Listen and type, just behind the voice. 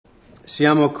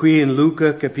Siamo qui in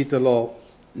Luca capitolo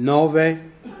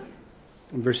 9,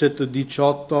 versetto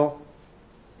 18.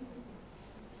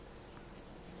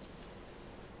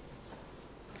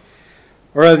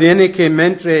 Ora avviene che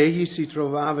mentre egli si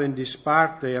trovava in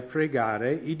disparte a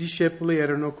pregare, i discepoli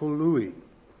erano con lui.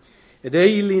 Ed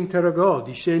egli li interrogò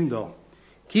dicendo: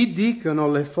 chi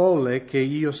dicono le folle che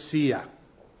io sia?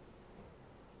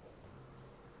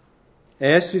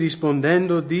 E essi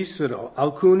rispondendo dissero: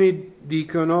 alcuni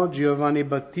dicono Giovanni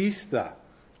Battista,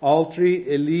 altri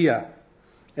Elia,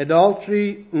 ed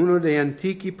altri uno dei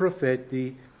antichi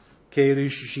profeti che è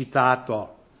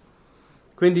risuscitato.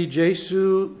 Quindi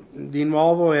Gesù di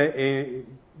nuovo è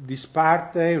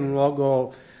disparte in un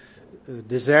luogo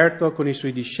deserto con i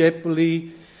suoi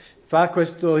discepoli, fa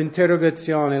questa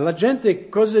interrogazione: la gente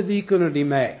cosa dicono di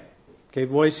me? Che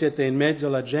voi siete in mezzo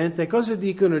alla gente, cosa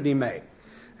dicono di me?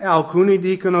 E alcuni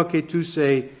dicono che tu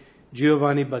sei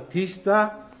Giovanni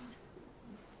Battista,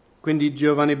 quindi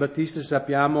Giovanni Battista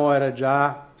sappiamo era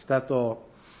già stato,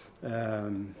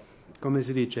 come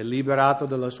si dice, liberato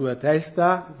dalla sua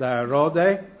testa da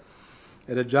Erode,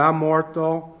 era già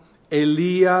morto.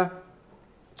 Elia,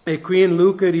 e qui in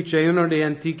Luca dice uno dei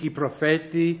antichi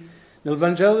profeti. Nel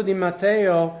Vangelo di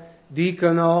Matteo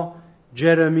dicono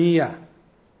Geremia.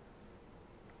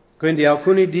 Quindi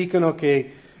alcuni dicono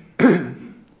che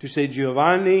tu sei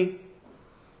Giovanni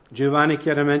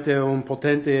chiaramente è un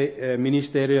potente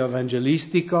ministero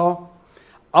evangelistico,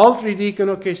 altri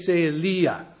dicono che sei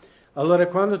Elia. Allora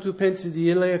quando tu pensi di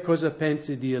Elia, cosa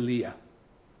pensi di Elia?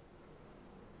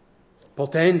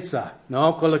 Potenza,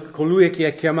 no? Colui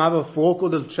che chiamava fuoco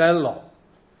del cielo.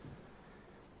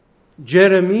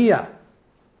 Geremia.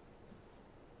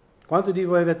 Quanti di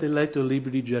voi avete letto il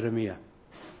libro di Geremia?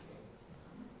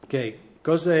 Ok,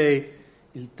 cos'è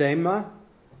il tema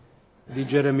di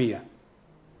Geremia?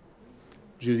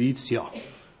 Giudizio.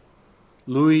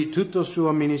 Lui, tutto il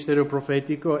suo ministero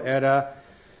profetico era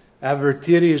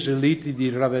avvertire gli israeliti di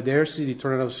ravvedersi, di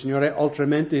tornare al Signore,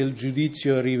 altrimenti il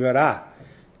giudizio arriverà.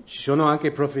 Ci sono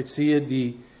anche profezie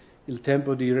di il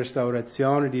tempo di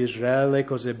restaurazione di Israele,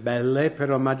 cose belle,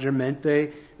 però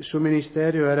maggiormente il suo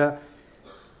ministero era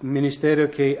un ministero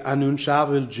che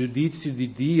annunciava il giudizio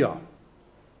di Dio.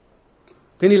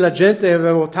 Quindi la gente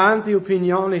aveva tante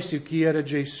opinioni su chi era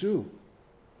Gesù.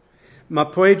 Ma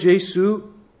poi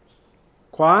Gesù,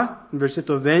 qua, in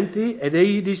versetto 20, ed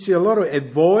egli disse a loro: e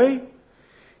voi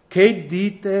che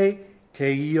dite che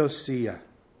io sia?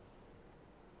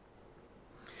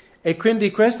 E quindi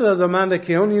questa è la domanda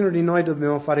che ognuno di noi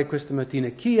dobbiamo fare questa mattina: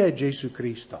 chi è Gesù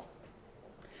Cristo?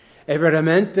 È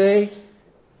veramente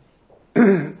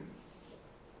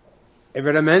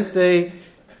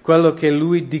quello che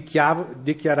lui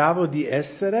dichiarava di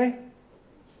essere?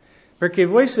 Perché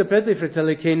voi sapete,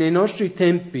 fratelli, che nei nostri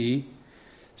tempi,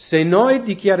 se noi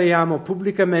dichiariamo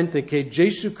pubblicamente che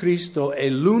Gesù Cristo è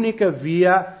l'unica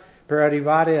via per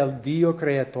arrivare al Dio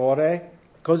creatore,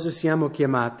 cosa siamo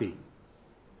chiamati?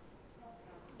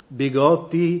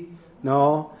 Bigotti?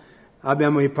 No?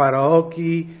 Abbiamo i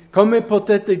parocchi. Come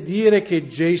potete dire che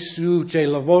Gesù, cioè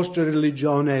la vostra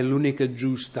religione, è l'unica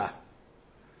giusta?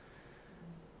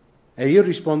 E io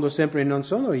rispondo sempre: non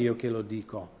sono io che lo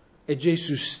dico. È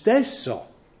Gesù stesso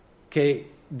che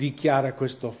dichiara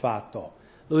questo fatto.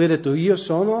 Lui ha detto: io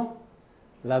sono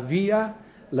la via,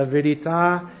 la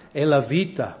verità e la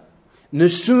vita.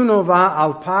 Nessuno va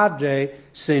al Padre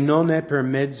se non è per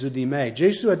mezzo di me.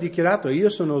 Gesù ha dichiarato: io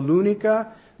sono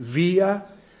l'unica via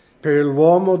per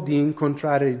l'uomo di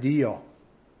incontrare Dio.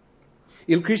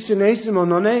 Il cristianesimo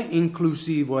non è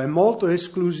inclusivo, è molto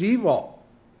esclusivo.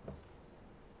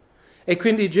 E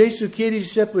quindi Gesù chiede ai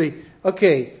discepoli: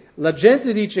 ok, la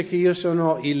gente dice che io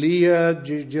sono Elia,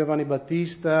 Giovanni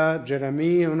Battista,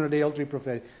 Geremia, uno degli altri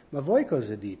profeti, ma voi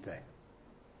cosa dite?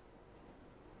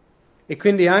 E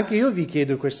quindi anche io vi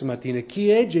chiedo questa mattina: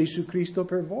 chi è Gesù Cristo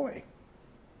per voi?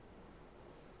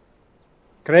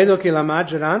 Credo che la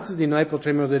maggioranza di noi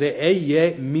potremmo dire: egli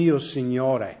è mio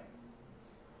Signore,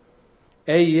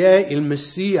 egli è il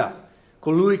Messia,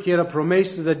 colui che era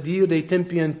promesso da Dio dei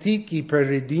tempi antichi per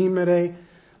redimere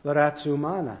la razza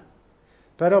umana.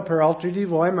 Però per altri di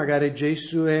voi magari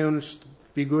Gesù è una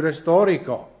figura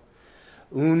storica,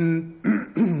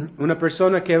 una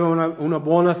persona che aveva una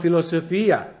buona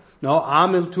filosofia, no?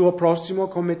 Ama il tuo prossimo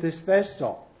come te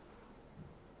stesso.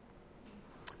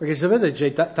 Perché sapete,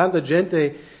 c'è tanta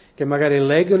gente che magari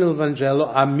leggono il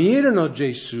Vangelo, ammirano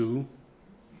Gesù,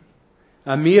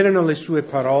 ammirano le sue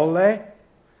parole,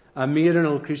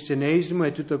 ammirano il cristianesimo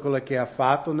e tutto quello che ha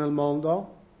fatto nel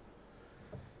mondo,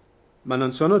 ma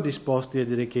non sono disposti a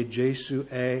dire che Gesù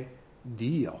è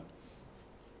Dio.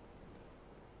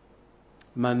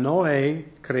 ma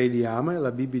noi crediamo, e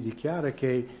la Bibbia dichiara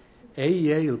che Egli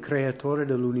è il creatore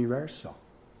dell'universo.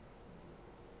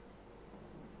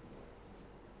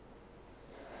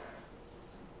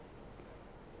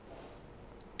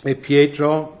 E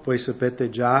Pietro, voi sapete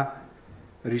già,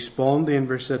 risponde in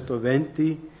versetto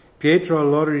 20, Pietro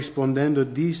allora rispondendo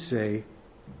disse,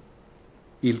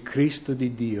 il Cristo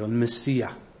di Dio, il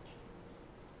Messia,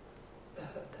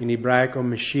 in ebraico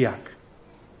Mashiach.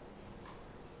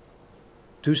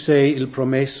 Tu sei il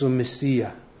promesso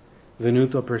Messia,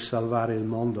 venuto per salvare il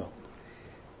mondo.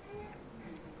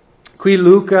 Qui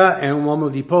Luca è un uomo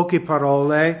di poche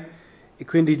parole, e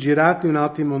quindi girate un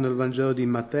attimo nel Vangelo di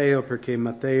Matteo, perché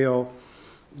Matteo,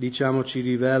 ci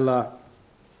rivela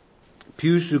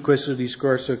più su questo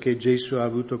discorso che Gesù ha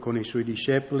avuto con i suoi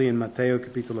discepoli in Matteo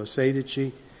capitolo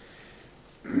 16.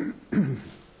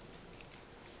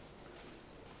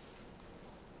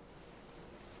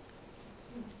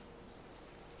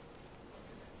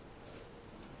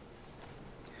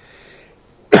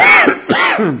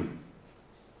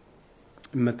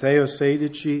 Matteo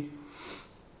 16,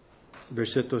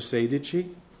 versetto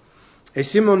 16, e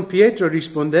Simon Pietro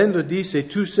rispondendo disse,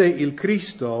 tu sei il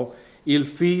Cristo, il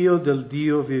Figlio del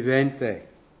Dio vivente.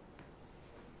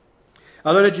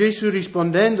 Allora Gesù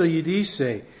rispondendo gli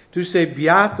disse, tu sei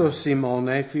beato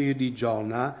Simone, figlio di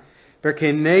Giona,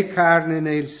 perché né carne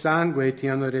né il sangue ti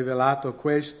hanno rivelato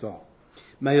questo,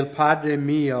 ma il Padre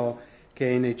mio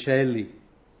che è nei cieli.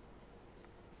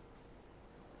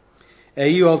 E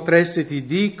io altresì ti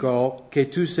dico che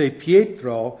tu sei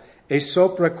Pietro, e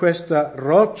sopra questa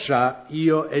roccia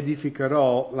io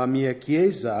edificherò la mia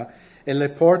chiesa, e le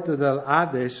porte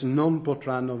dell'Ades non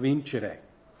potranno vincere.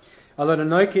 Allora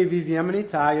noi che viviamo in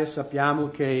Italia sappiamo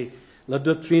che la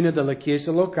dottrina della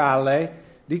chiesa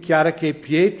locale dichiara che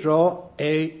Pietro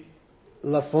è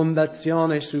la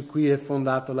fondazione su cui è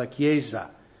fondata la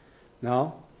chiesa,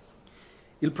 no?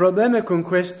 Il problema con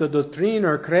questa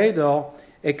dottrina, credo,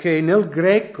 è che nel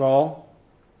greco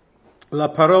la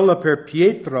parola per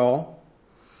Pietro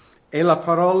e la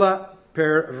parola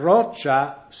per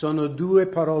roccia sono due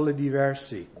parole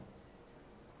diverse.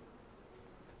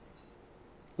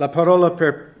 La parola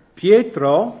per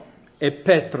Pietro è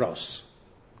Petros,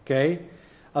 ok?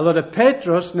 Allora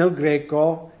Petros nel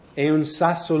greco è un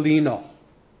sassolino.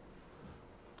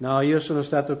 No, io sono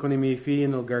stato con i miei figli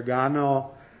nel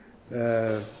Gargano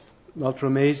l'altro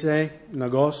mese, in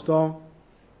agosto,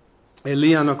 e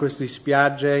lì hanno queste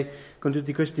spiagge con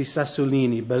tutti questi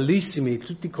sassolini, bellissimi,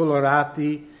 tutti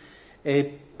colorati,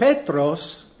 e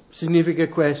Petros significa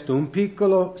questo, un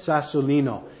piccolo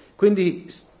sassolino.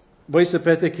 Quindi voi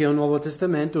sapete che il Nuovo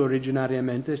Testamento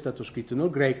originariamente è stato scritto nel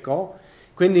greco,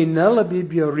 quindi nella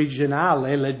Bibbia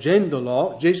originale,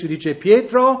 leggendolo, Gesù dice,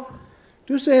 Pietro,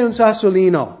 tu sei un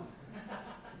sassolino,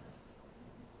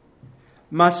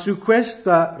 ma su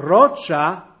questa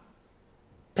roccia,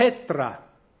 Petra,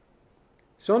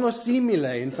 sono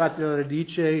simili, infatti la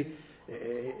radice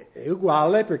è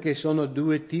uguale perché sono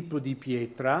due tipi di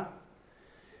pietra,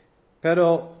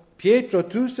 però Pietro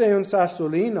tu sei un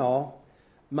sassolino,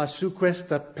 ma su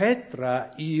questa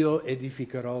Petra io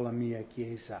edificherò la mia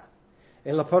chiesa.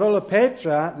 E la parola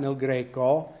Petra nel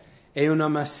greco è una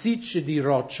massiccia di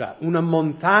roccia, una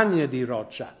montagna di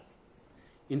roccia.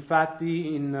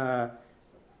 Infatti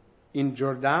in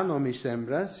Giordano mi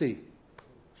sembra, sì,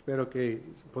 spero che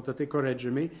potete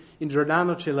correggermi, in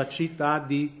Giordano c'è la città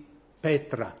di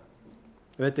Petra.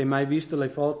 Avete mai visto le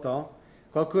foto?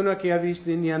 Qualcuno che ha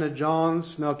visto Indiana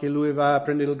Jones, no, che lui va a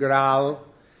prendere il Graal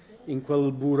in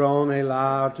quel burrone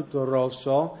là, tutto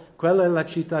rosso? Quella è la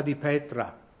città di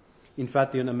Petra.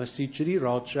 Infatti è una massiccia di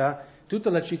roccia, tutta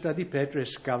la città di Petra è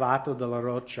scavata dalla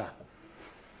roccia.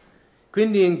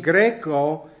 Quindi in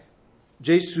greco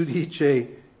Gesù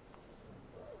dice,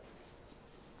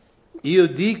 io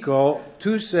dico,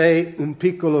 tu sei un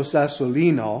piccolo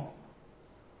sassolino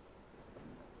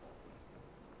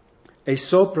e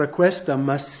sopra questa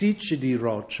massiccia di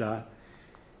roccia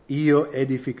io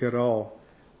edificherò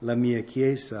la mia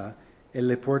chiesa e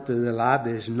le porte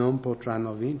dell'Ades non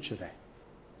potranno vincere.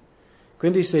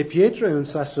 Quindi se Pietro è un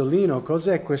sassolino,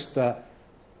 cos'è questa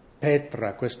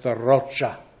Petra, questa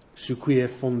roccia su cui è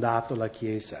fondata la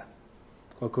chiesa?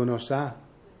 Qualcuno sa?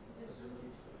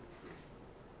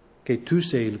 Che tu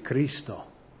sei il Cristo,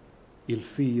 il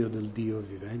Figlio del Dio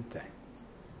vivente.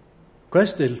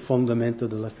 Questo è il fondamento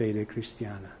della fede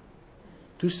cristiana.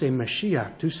 Tu sei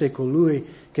Mashiach, tu sei colui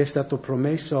che è stato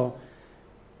promesso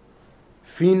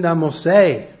fin da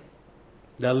Mosè,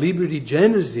 dal libro di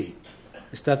Genesi.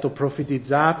 È stato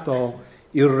profetizzato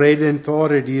il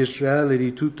Redentore di Israele e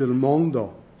di tutto il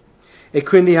mondo. E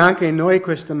quindi anche noi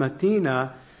questa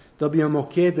mattina dobbiamo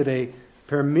chiedere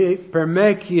per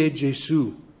me chi è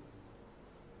Gesù.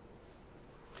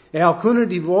 E alcuni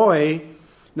di voi,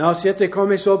 no, siete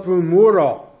come sopra un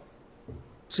muro.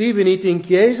 Sì, venite in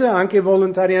chiesa anche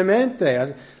volontariamente,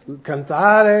 a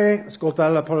cantare,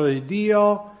 ascoltare la parola di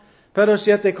Dio, però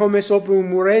siete come sopra un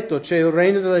muretto, c'è il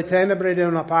regno delle tenebre da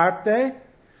una parte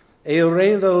e il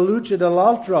regno della luce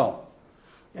dall'altro.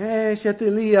 E siete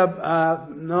lì a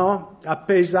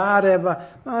pesare,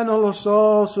 ma non lo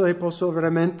so se posso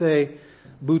veramente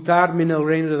buttarmi nel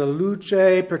regno della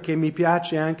luce perché mi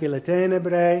piace anche le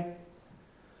tenebre.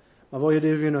 Ma voglio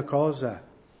dirvi una cosa,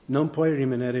 non puoi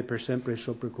rimanere per sempre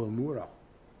sopra quel muro.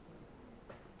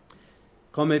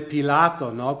 Come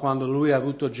Pilato, no? Quando lui ha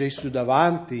avuto Gesù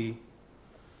davanti,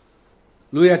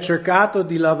 lui ha cercato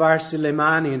di lavarsi le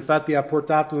mani, infatti ha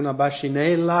portato una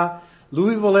bacinella.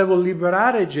 Lui voleva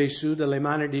liberare Gesù dalle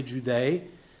mani dei giudei,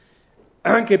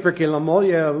 anche perché la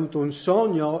moglie ha avuto un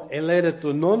sogno e le ha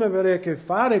detto non avere a che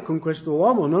fare con questo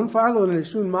uomo, non farlo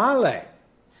nessun male.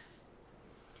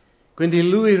 Quindi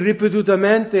lui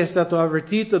ripetutamente è stato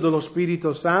avvertito dallo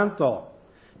Spirito Santo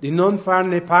di non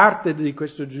farne parte di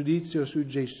questo giudizio su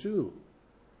Gesù.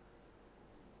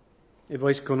 E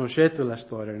voi conoscete la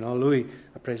storia, no? Lui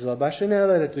ha preso la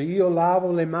bacinella e ha detto io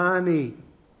lavo le mani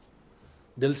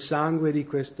del sangue di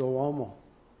questo uomo.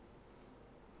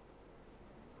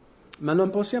 Ma non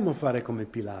possiamo fare come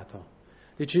Pilato.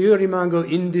 Dice io rimango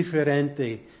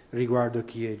indifferente riguardo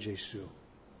chi è Gesù.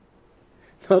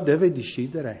 No, deve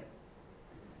decidere.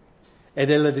 Ed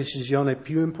è la decisione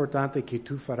più importante che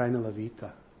tu farai nella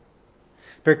vita.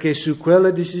 Perché su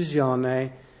quella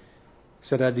decisione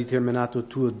sarà determinato il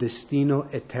tuo destino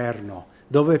eterno,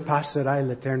 dove passerai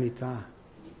l'eternità.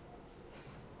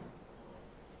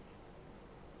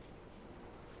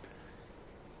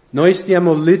 Noi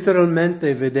stiamo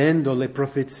letteralmente vedendo le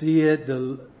profezie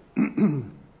del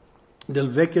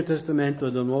Vecchio Testamento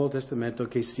e del Nuovo Testamento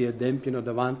che si adempiono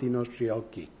davanti ai nostri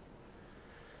occhi.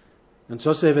 Non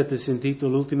so se avete sentito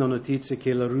l'ultima notizia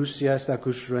che la Russia sta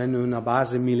costruendo una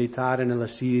base militare nella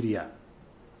Siria.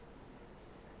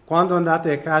 Quando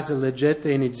andate a casa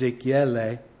leggete in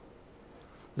Ezechiele,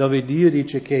 dove Dio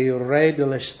dice che il re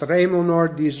dell'estremo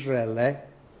nord di Israele,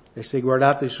 e se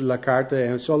guardate sulla carta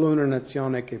è solo una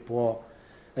nazione che può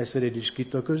essere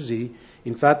descritto così,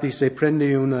 infatti se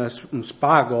prendi un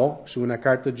spago su una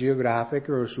carta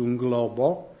geografica o su un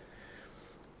globo,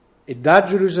 e da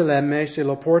Gerusalemme se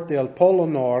lo porti al polo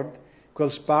nord,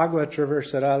 quel spago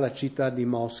attraverserà la città di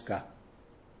Mosca.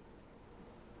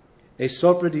 E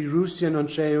sopra di Russia non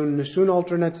c'è nessuna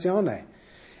altra nazione.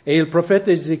 E il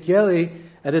profeta Ezechiele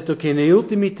ha detto che negli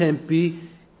ultimi tempi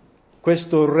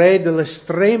questo re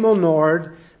dell'estremo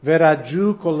nord verrà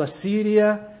giù con la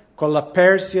Siria, con la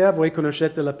Persia. Voi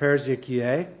conoscete la Persia chi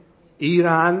è?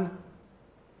 Iran,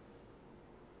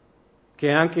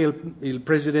 che anche il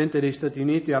presidente degli Stati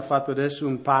Uniti ha fatto adesso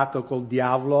un patto col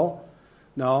diavolo,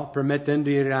 no? Permettendo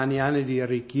agli iraniani di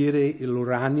arricchire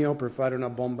l'uranio per fare una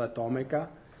bomba atomica.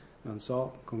 Non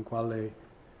so con quale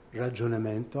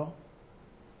ragionamento.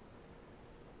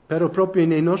 Però proprio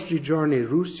nei nostri giorni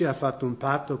Russia ha fatto un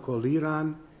patto con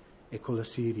l'Iran e con la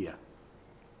Siria.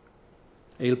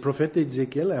 E il profeta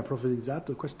Ezechiele ha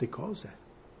profetizzato queste cose.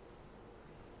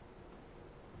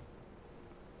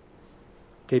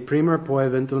 Che prima o poi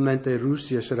eventualmente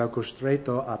Russia sarà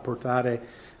costretto a portare,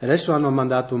 adesso hanno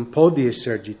mandato un po' di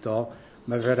esercito,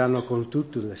 ma verranno con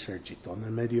tutto l'esercito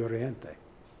nel Medio Oriente.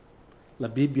 La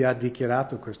Bibbia ha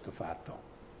dichiarato questo fatto.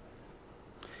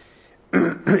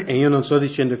 E io non sto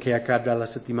dicendo che accadrà la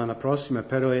settimana prossima,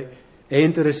 però è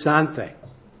interessante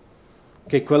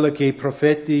che quello che i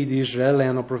profeti di Israele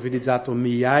hanno profetizzato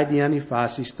migliaia di anni fa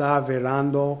si sta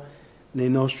avverando nei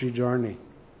nostri giorni.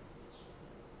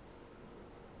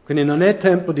 Quindi non è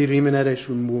tempo di rimanere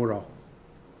sul muro,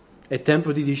 è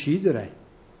tempo di decidere.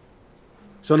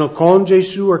 Sono con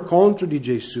Gesù o contro di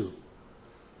Gesù.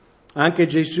 Anche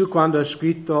Gesù quando ha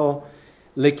scritto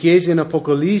le chiese in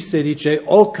Apocalisse dice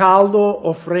o caldo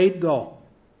o freddo,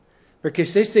 perché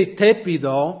se sei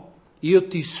tepido io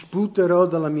ti sputerò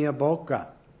dalla mia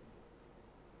bocca.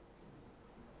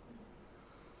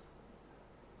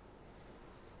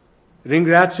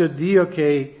 Ringrazio Dio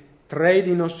che 3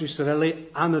 dei nostri sorelle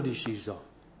hanno deciso.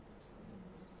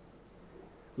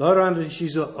 Loro hanno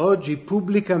deciso oggi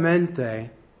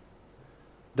pubblicamente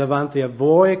davanti a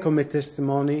voi come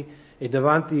testimoni e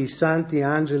davanti ai santi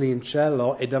angeli in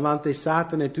cielo e davanti a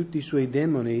Satana e tutti i suoi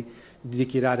demoni di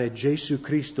dichiarare Gesù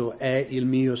Cristo è il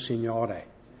mio Signore.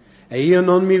 E io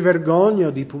non mi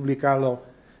vergogno di pubblicarlo,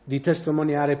 di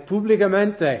testimoniare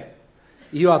pubblicamente.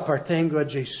 Io appartengo a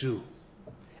Gesù.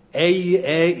 Egli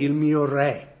è il mio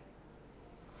Re.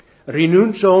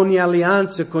 rinuncio a ogni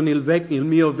alleanza con il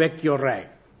mio vecchio re.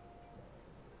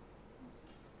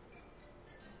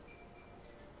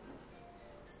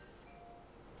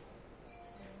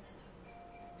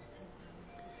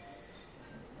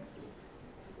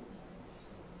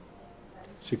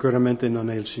 Sicuramente non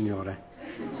è il Signore.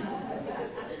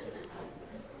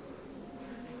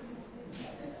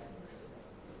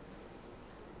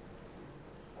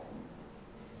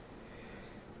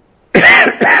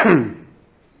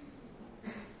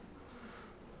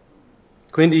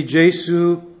 Quindi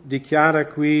Gesù dichiara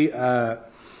qui a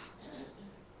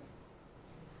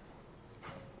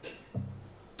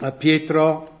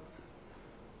Pietro,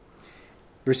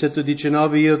 versetto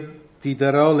 19, io ti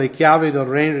darò le chiavi del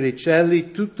regno dei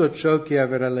cieli, tutto ciò che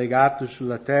avrai legato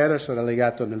sulla terra sarà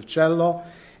legato nel cielo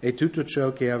e tutto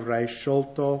ciò che avrai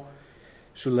sciolto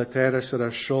sulla terra sarà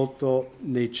sciolto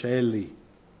nei cieli.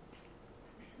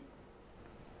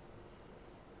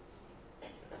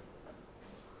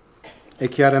 E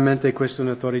chiaramente questa è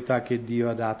un'autorità che Dio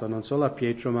ha dato non solo a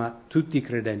Pietro ma a tutti i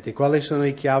credenti. Quali sono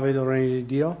le chiavi del regno di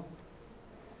Dio?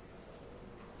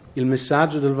 Il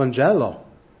messaggio del Vangelo.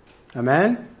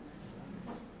 Amen?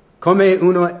 Come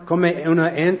uno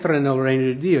entra nel regno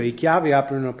di Dio? I chiavi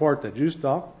aprono una porta,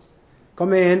 giusto?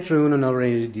 Come entra uno nel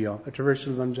regno di Dio? Attraverso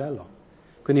il Vangelo.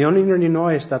 Quindi ognuno di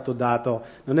noi è stato dato,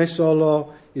 non è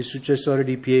solo il successore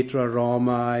di Pietro a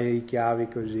Roma e i chiavi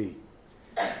così.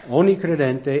 Ogni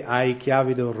credente ha i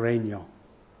chiavi del regno.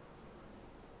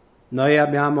 Noi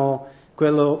abbiamo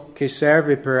quello che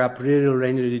serve per aprire il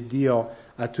regno di Dio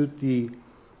a tutti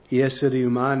gli esseri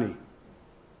umani.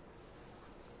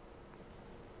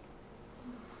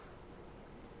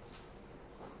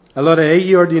 Allora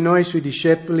egli ordinò ai suoi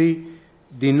discepoli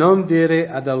di non dire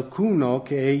ad alcuno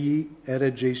che egli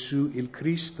era Gesù il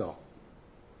Cristo.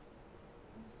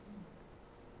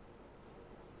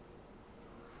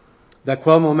 Da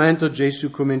quel momento Gesù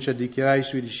comincia a dichiarare ai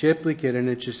suoi discepoli che era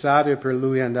necessario per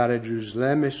lui andare a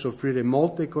Gerusalemme e soffrire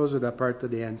molte cose da parte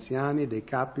degli anziani, dei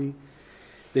capi,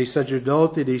 dei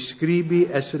sacerdoti, dei scribi,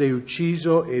 essere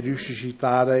ucciso e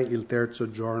risuscitare il terzo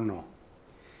giorno.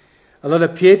 Allora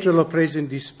Pietro lo prese in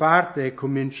disparte e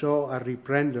cominciò a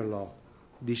riprenderlo,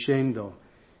 dicendo: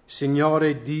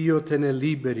 Signore Dio te ne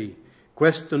liberi,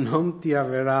 questo non ti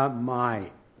avverrà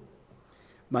mai.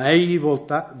 Ma egli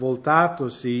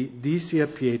voltatosi disse a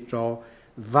Pietro: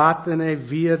 Vattene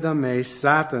via da me,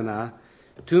 Satana,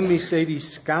 tu mi sei di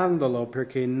scandalo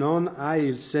perché non hai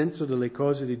il senso delle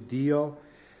cose di Dio,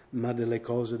 ma delle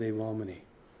cose degli uomini.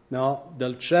 No,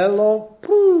 dal cielo,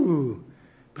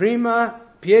 prima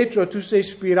Pietro tu sei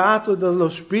ispirato dallo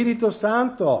Spirito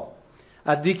Santo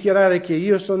a dichiarare che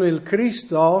io sono il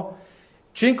Cristo,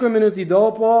 5 minuti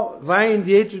dopo vai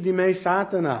indietro di me,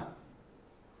 Satana.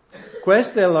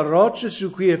 Questa è la roccia su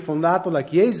cui è fondata la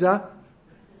Chiesa,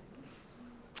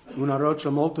 una roccia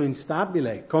molto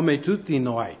instabile, come tutti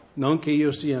noi. Non che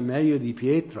io sia meglio di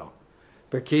Pietro,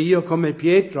 perché io come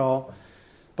Pietro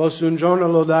posso un giorno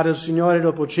lodare il Signore e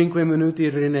dopo 5 minuti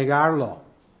rinnegarlo.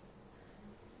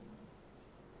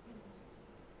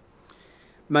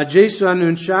 Ma Gesù ha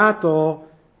annunciato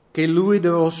che lui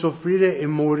doveva soffrire e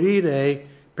morire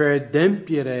per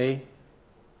adempiere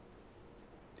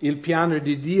il piano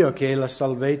di Dio che è la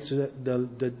salvezza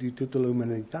di tutta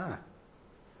l'umanità.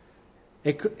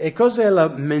 E cos'è la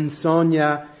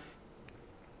menzogna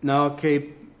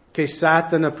che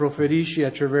Satana proferisce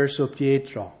attraverso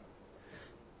Pietro?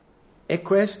 È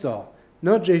questo: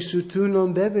 no, Gesù, tu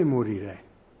non devi morire,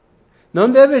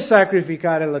 non devi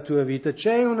sacrificare la tua vita,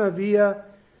 c'è una via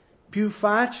più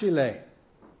facile.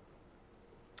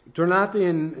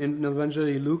 Tornate nel Vangelo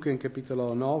di Luca in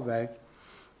capitolo 9.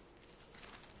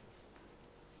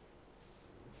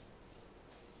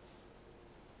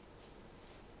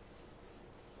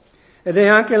 Ed è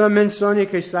anche la menzogna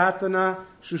che Satana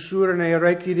sussurra nei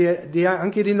orecchi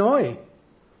anche di noi.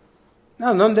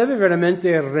 No, non devi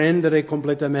veramente rendere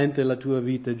completamente la tua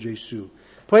vita a Gesù.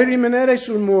 Puoi rimanere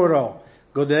sul muro,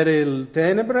 godere il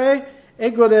tenebre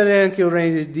e godere anche il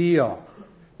regno di Dio.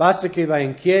 Basta che vai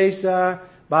in chiesa,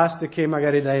 basta che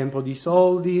magari dai un po' di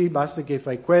soldi, basta che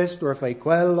fai questo o fai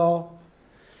quello.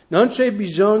 Non c'è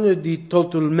bisogno di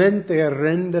totalmente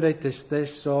arrendere te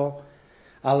stesso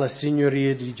alla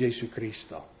signoria di Gesù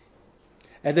Cristo.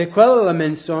 Ed è quella la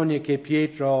menzogna che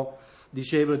Pietro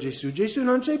diceva a Gesù: Gesù,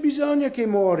 non c'è bisogno che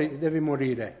devi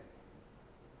morire.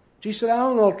 Ci sarà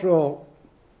un altro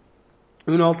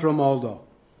modo.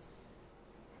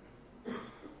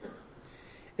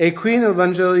 E qui nel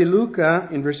Vangelo di Luca,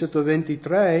 in versetto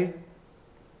 23,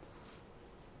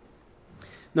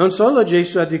 non solo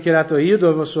Gesù ha dichiarato: io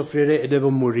devo soffrire e devo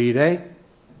morire,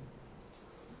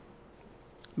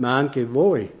 ma anche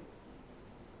voi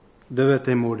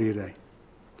dovete morire.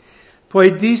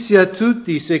 Poi disse a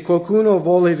tutti, se qualcuno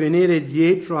vuole venire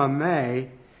dietro a me,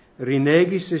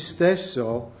 rinneghi se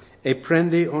stesso e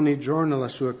prendi ogni giorno la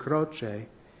sua croce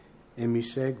e mi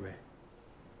segue.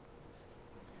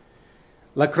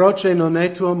 La croce non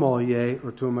è tua moglie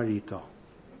o tuo marito.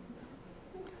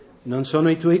 Non sono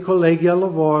i tuoi colleghi al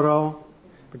lavoro,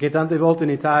 perché tante volte in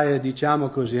Italia diciamo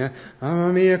così, mamma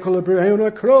mia, è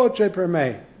una croce per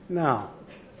me. No.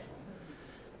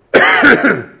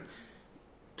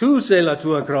 Tu sei la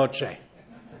tua croce.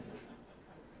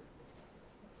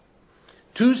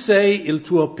 Tu sei il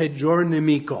tuo peggior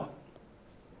nemico.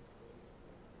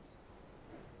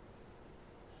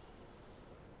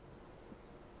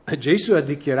 E Gesù ha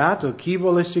dichiarato, chi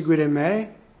vuole seguire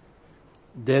me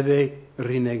deve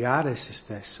rinnegare se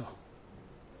stesso.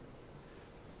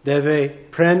 Deve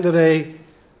prendere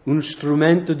un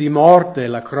strumento di morte,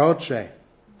 la croce,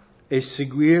 e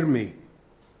seguirmi.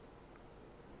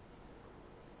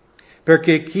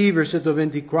 Perché chi, versetto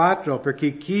 24,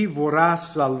 perché chi vorrà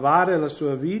salvare la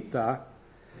sua vita,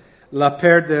 la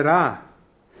perderà.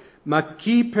 Ma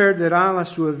chi perderà la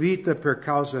sua vita per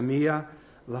causa mia,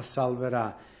 la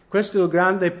salverà. Questo è il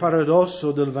grande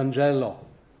paradosso del Vangelo.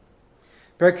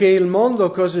 Perché il mondo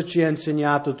cosa ci ha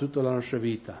insegnato tutta la nostra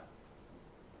vita?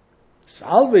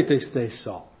 Salvi te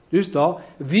stesso, giusto?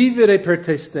 Vivere per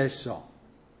te stesso,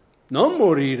 non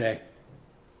morire.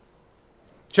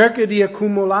 Cerca di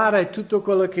accumulare tutto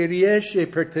quello che riesci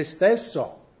per te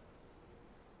stesso.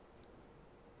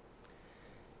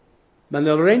 Ma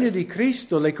nel regno di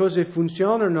Cristo le cose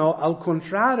funzionano al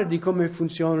contrario di come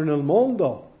funziona nel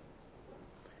mondo.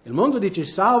 Il mondo dice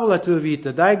salva la tua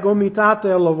vita, dai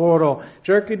gomitate al lavoro,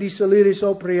 cerca di salire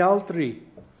sopra gli altri.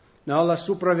 No, la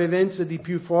sopravvivenza di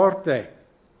più forte,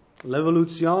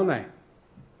 l'evoluzione.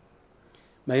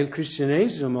 Ma il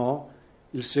cristianesimo,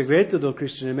 il segreto del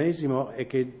cristianesimo è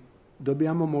che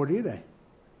dobbiamo morire.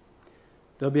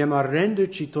 Dobbiamo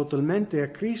arrenderci totalmente a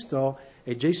Cristo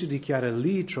e Gesù dichiara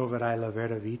lì troverai la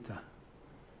vera vita.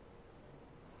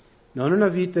 Non una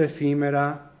vita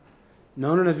effimera,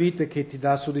 non una vita che ti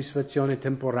dà soddisfazione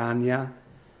temporanea,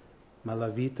 ma la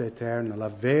vita eterna, la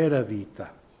vera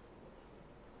vita.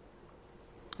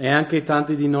 E anche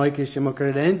tanti di noi che siamo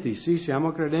credenti, sì,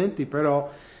 siamo credenti, però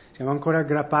siamo ancora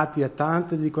aggrappati a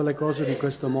tante di quelle cose di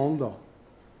questo mondo,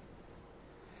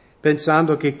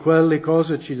 pensando che quelle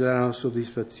cose ci daranno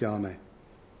soddisfazione,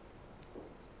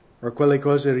 o quelle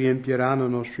cose riempiranno i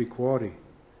nostri cuori.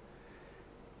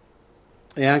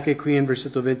 E anche qui in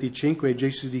versetto 25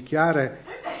 Gesù dichiara,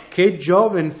 che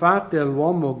giovene fate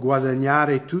all'uomo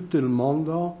guadagnare tutto il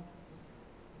mondo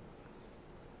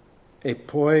e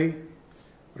poi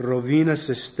rovina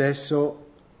se stesso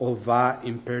o va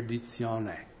in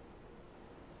perdizione.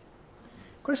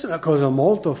 Questa è una cosa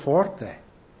molto forte.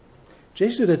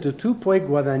 Gesù ha detto, tu puoi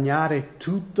guadagnare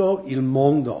tutto il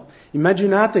mondo.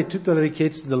 Immaginate tutte le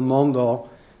ricchezze del mondo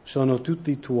sono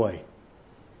tutti tuoi.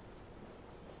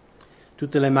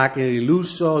 Tutte le macchine di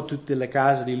lusso, tutte le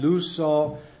case di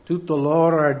lusso, tutto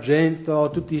l'oro,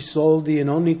 argento, tutti i soldi in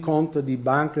ogni conto di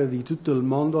banca di tutto il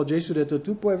mondo. Gesù ha detto,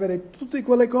 tu puoi avere tutte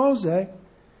quelle cose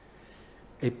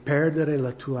e perdere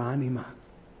la tua anima.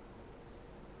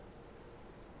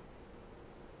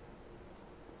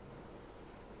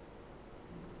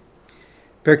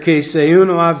 Perché se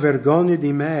uno ha vergogna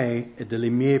di me e delle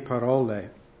mie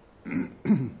parole,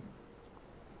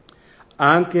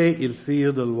 anche il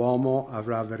Figlio dell'uomo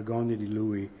avrà vergogna di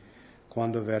lui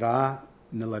quando verrà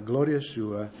nella gloria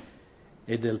sua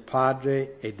e del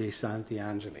Padre e dei santi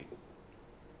angeli.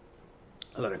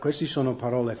 Allora, queste sono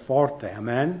parole forti,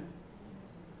 amen?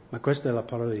 Ma questa è la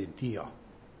parola di Dio.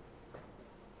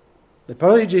 Le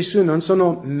parole di Gesù non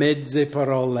sono mezze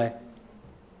parole.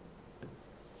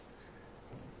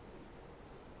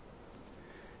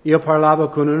 Io parlavo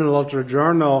con uno l'altro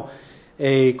giorno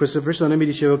e questa persona mi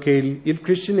diceva che il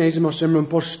cristianesimo sembra un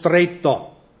po'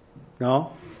 stretto,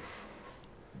 no?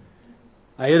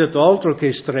 E io ho detto altro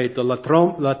che stretto,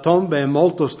 la tomba è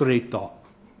molto stretto,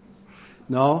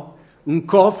 no? Un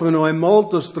cofano è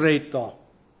molto stretto.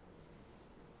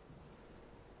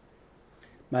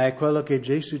 Ma è quello che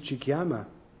Gesù ci chiama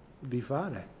di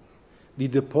fare, di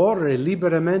deporre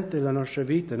liberamente la nostra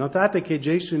vita. Notate che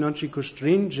Gesù non ci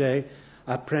costringe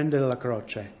a prendere la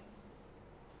croce.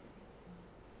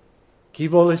 Chi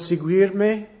vuole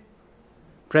seguirmi,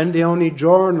 prende ogni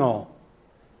giorno.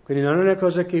 Quindi non è una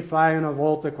cosa che fai una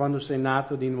volta quando sei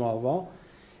nato di nuovo,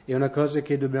 è una cosa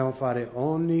che dobbiamo fare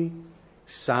ogni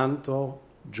santo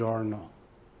giorno.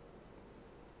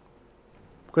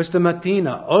 Questa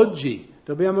mattina, oggi,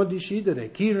 Dobbiamo decidere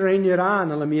chi regnerà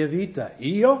nella mia vita,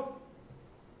 io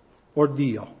o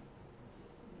Dio?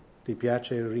 Ti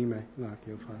piace il rime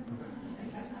che ho fatto?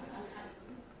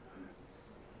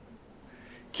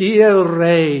 Chi è il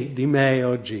re di me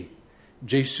oggi?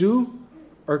 Gesù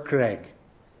o Craig?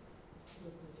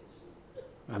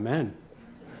 Amen.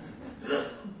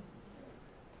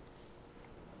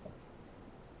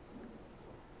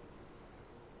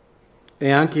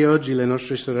 E anche oggi le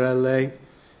nostre sorelle,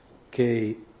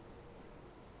 ed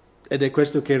è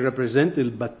questo che rappresenta il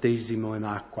battesimo in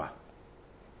acqua,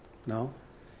 no?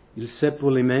 Il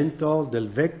seppellimento del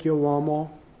vecchio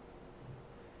uomo,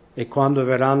 e quando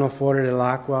verranno fuori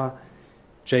dall'acqua,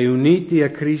 cioè uniti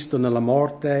a Cristo nella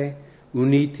morte,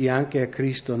 uniti anche a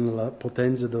Cristo nella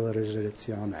potenza della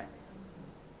resurrezione.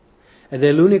 Ed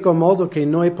è l'unico modo che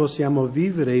noi possiamo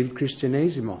vivere il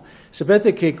cristianesimo.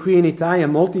 Sapete che qui in Italia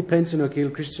molti pensano che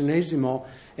il cristianesimo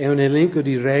è un elenco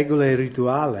di regole e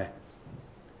rituali,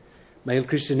 ma il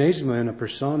cristianesimo è una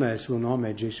persona e il suo nome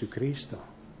è Gesù Cristo.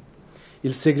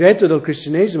 Il segreto del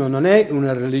cristianesimo non è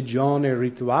una religione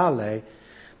rituale,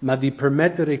 ma di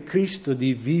permettere a Cristo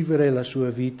di vivere la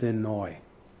sua vita in noi.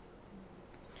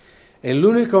 E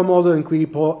l'unico modo in cui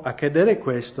può accadere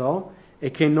questo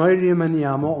è che noi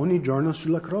rimaniamo ogni giorno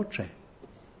sulla croce.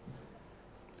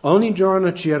 Ogni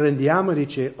giorno ci arrendiamo e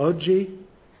dice, oggi,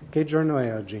 che giorno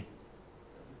è oggi?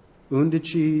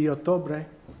 11 ottobre?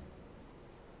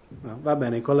 No, va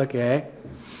bene, quello che è.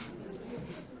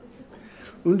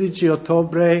 11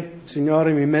 ottobre,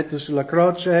 Signore, mi metto sulla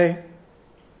croce,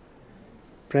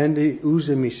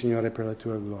 usami, Signore, per la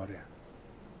tua gloria.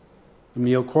 Il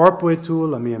mio corpo è tuo,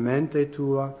 la mia mente è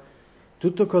tua,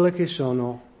 tutto quello che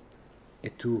sono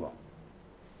è tuo.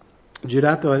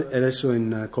 Girato adesso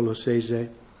in Colossesi,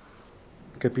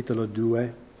 capitolo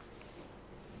 2.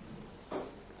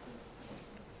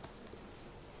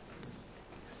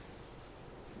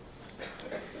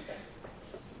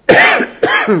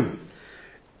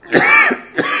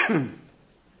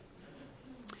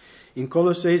 In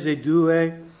Colossesi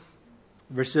 2,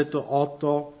 versetto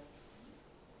 8,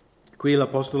 qui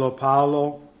l'Apostolo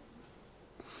Paolo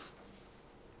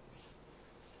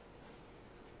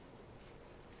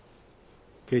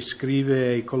che scrive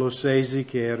ai Colossesi,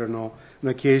 che erano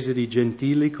una chiesa di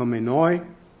gentili come noi: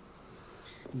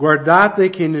 guardate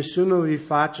che nessuno vi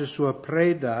faccia sua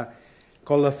preda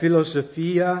con la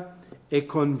filosofia e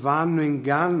con vano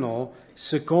inganno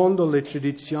secondo le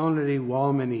tradizioni degli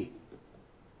uomini.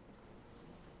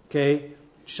 Che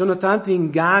ci sono tanti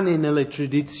inganni nelle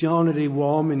tradizioni degli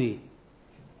uomini.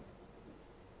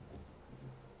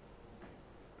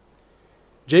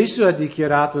 Gesù ha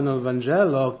dichiarato nel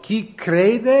Vangelo: chi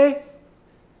crede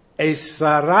e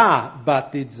sarà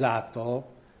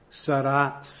battezzato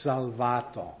sarà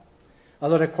salvato.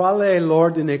 Allora, qual è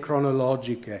l'ordine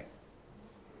cronologico?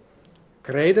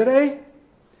 Credere,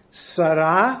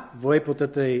 sarà, voi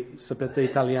sapete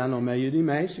italiano meglio di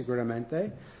me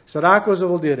sicuramente, sarà cosa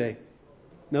vuol dire?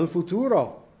 Nel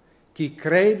futuro. Chi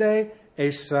crede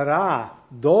e sarà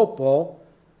dopo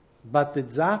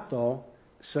battezzato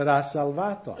sarà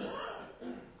salvato.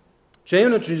 C'è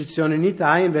una tradizione in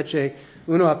Italia, invece,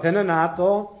 uno appena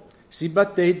nato si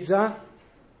battezza.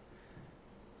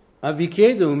 Ma vi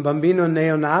chiedo, un bambino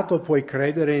neonato può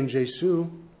credere in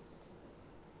Gesù?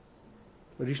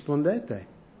 Rispondete.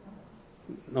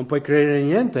 Non puoi credere in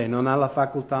niente, non ha la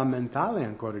facoltà mentale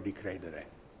ancora di credere.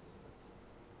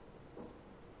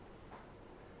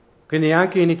 Quindi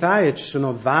anche in Italia ci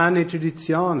sono vane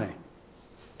tradizioni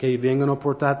che vengono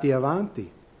portati avanti.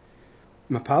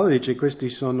 Ma Paolo dice,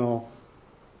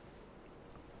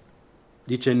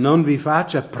 dice, non vi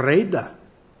faccia preda.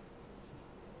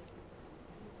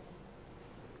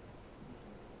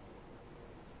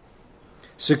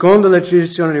 Secondo le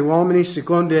tradizioni degli uomini,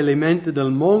 secondo gli elementi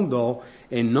del mondo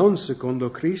e non secondo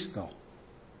Cristo.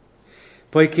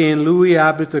 Poiché in Lui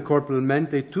abita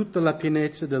corporalmente tutta la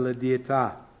pienezza della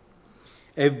deità.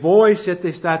 E voi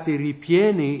siete stati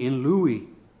ripieni in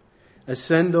Lui,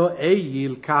 essendo Egli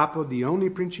il capo di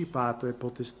ogni principato e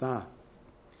potestà,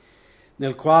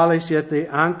 nel quale siete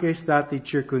anche stati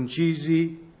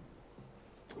circoncisi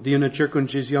di una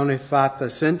circoncisione fatta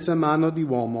senza mano di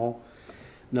uomo,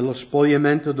 nello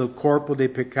spogliamento del corpo dei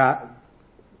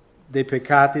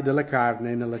peccati della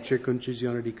carne, nella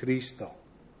circoncisione di Cristo.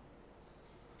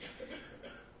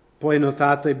 Poi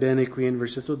notate bene qui in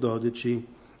versetto 12,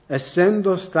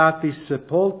 essendo stati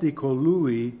sepolti con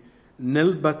Lui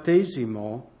nel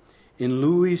battesimo, in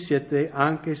Lui siete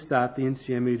anche stati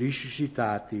insieme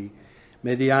risuscitati,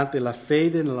 mediante la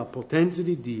fede nella potenza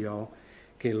di Dio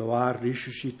che lo ha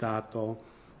risuscitato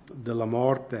dalla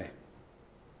morte.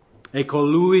 E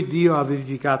colui Dio ha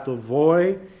vivificato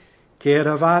voi, che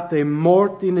eravate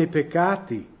morti nei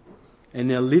peccati e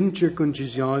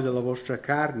nell'incirconcisione della vostra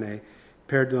carne,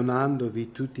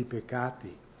 perdonandovi tutti i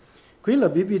peccati. Qui la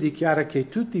Bibbia dichiara che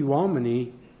tutti gli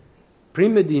uomini,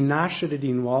 prima di nascere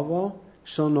di nuovo,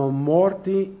 sono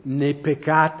morti nei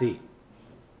peccati.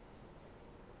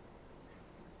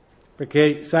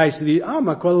 Perché, sai, si dice,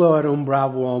 ma quello era un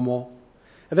bravo uomo.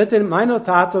 Avete mai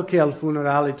notato che al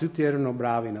funerale tutti erano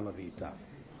bravi nella vita?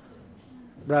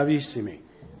 Bravissimi.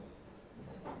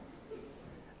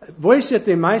 Voi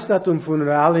siete mai stato a un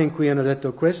funerale in cui hanno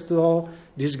detto questo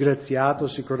disgraziato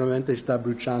sicuramente sta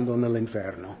bruciando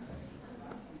nell'inferno?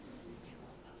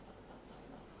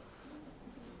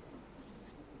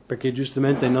 Perché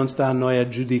giustamente non sta a noi a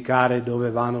giudicare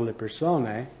dove vanno le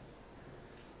persone,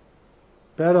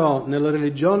 però nella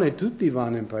religione tutti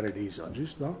vanno in paradiso,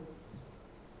 giusto?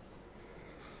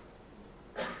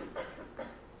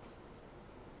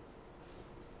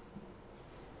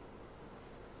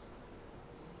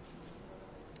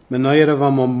 Ma noi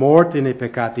eravamo morti nei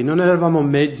peccati, non eravamo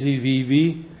mezzi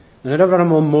vivi, non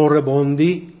eravamo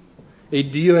moribondi, e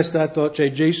Dio è stato,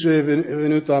 cioè Gesù è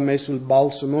venuto a me sul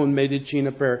balsamo in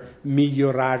medicina per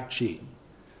migliorarci.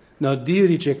 No, Dio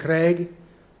dice, Craig,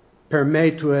 per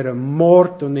me tu eri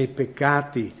morto nei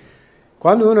peccati.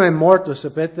 Quando uno è morto,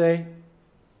 sapete,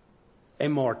 è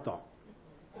morto.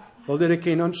 Vuol dire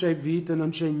che non c'è vita,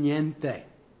 non c'è niente.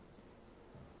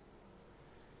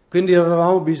 Quindi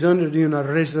avevamo bisogno di una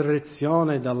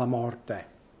resurrezione dalla morte.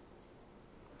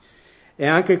 E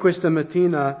anche questa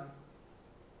mattina,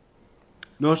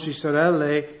 nostre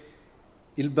sorelle,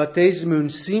 il battesimo è un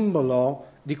simbolo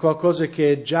di qualcosa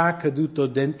che è già accaduto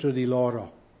dentro di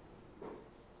loro.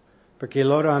 Perché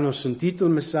loro hanno sentito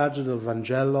il messaggio del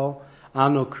Vangelo,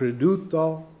 hanno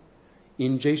creduto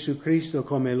in Gesù Cristo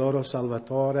come loro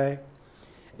Salvatore,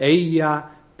 Egli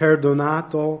ha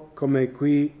perdonato, come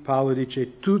qui Paolo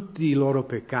dice, tutti i loro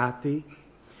peccati,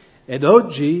 ed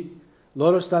oggi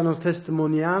loro stanno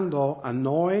testimoniando a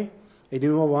noi, e di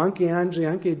nuovo anche gli angeli,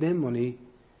 anche i demoni,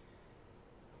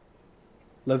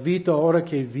 la vita ora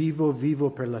che vivo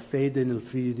per la fede nel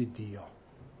Figlio di Dio.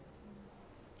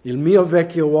 Il mio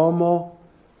vecchio uomo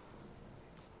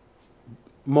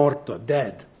morto,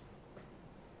 dead.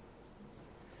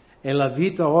 E la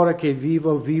vita ora che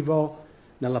vivo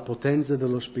nella potenza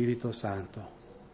dello Spirito Santo.